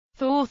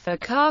Þórður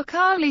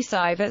Kakali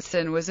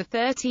Sighvatsson was a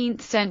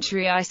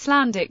 13th-century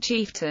Icelandic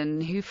chieftain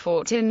who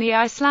fought in the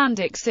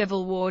Icelandic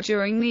Civil War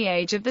during the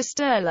Age of the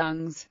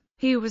Sturlungs.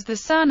 He was the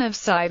son of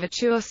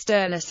Sighvatur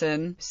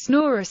Sturluson,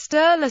 Snorri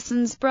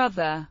Sturluson's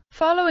brother.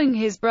 Following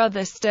his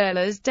brother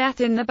Sturla's death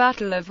in the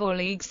Battle of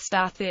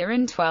Orligsstaðir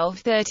in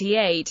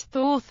 1238,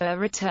 Þórður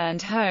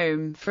returned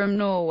home from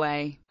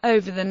Norway.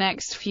 Over the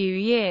next few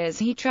years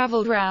he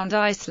travelled round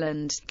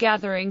Iceland,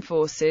 gathering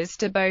forces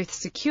to both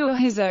secure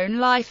his own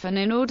life and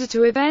in order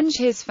to avenge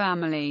his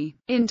family.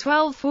 In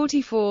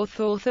 1244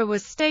 Þórður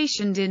was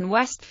stationed in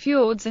West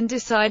Fjords and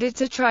decided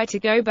to try to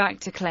go back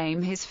to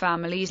claim his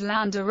family's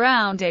land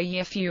around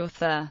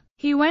Eyjafjörður.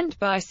 He went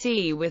by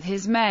sea with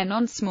his men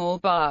on small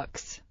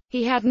barks.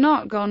 He had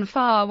not gone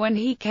far when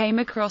he came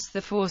across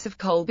the force of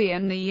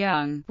Kolbein the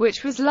Young,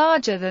 which was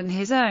larger than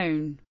his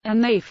own,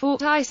 and they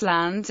fought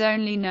Iceland's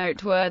only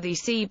noteworthy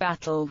sea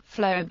battle,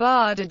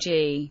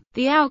 Flóabardagi.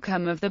 The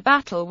outcome of the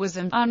battle was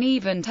an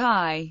uneven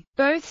tie.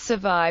 Both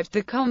survived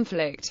the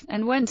conflict,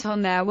 and went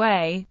on their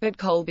way, but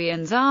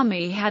Kolbein's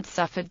army had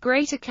suffered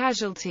greater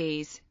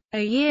casualties.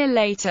 A year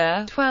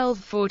later,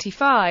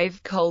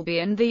 1245,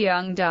 Kolbein the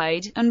Young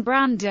died, and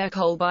Brandur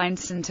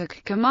Kolbeinsson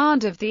took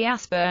command of the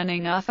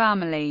Asburningar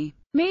family.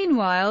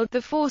 Meanwhile,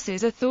 the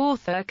forces of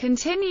Þórður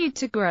continued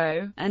to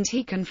grow, and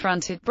he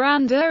confronted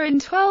Brandur in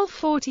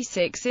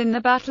 1246 in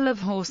the Battle of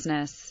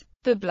Horsness,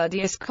 the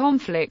bloodiest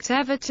conflict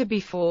ever to be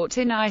fought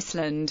in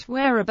Iceland,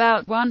 where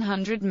about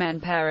 100 men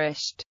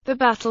perished. The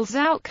battle's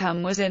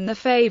outcome was in the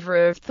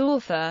favour of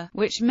Þórður,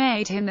 which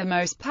made him the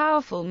most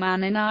powerful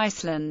man in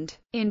Iceland.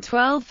 In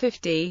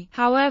 1250,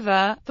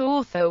 however,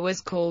 Þórður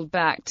was called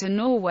back to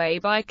Norway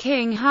by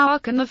King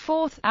Hákon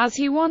IV, as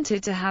he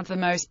wanted to have the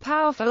most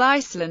powerful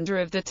Icelander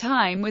of the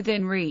time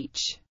within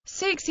reach.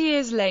 6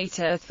 years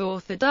later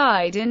Þórður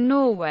died in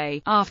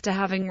Norway, after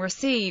having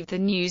received the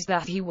news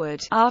that he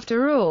would,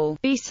 after all,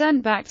 be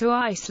sent back to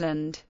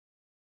Iceland.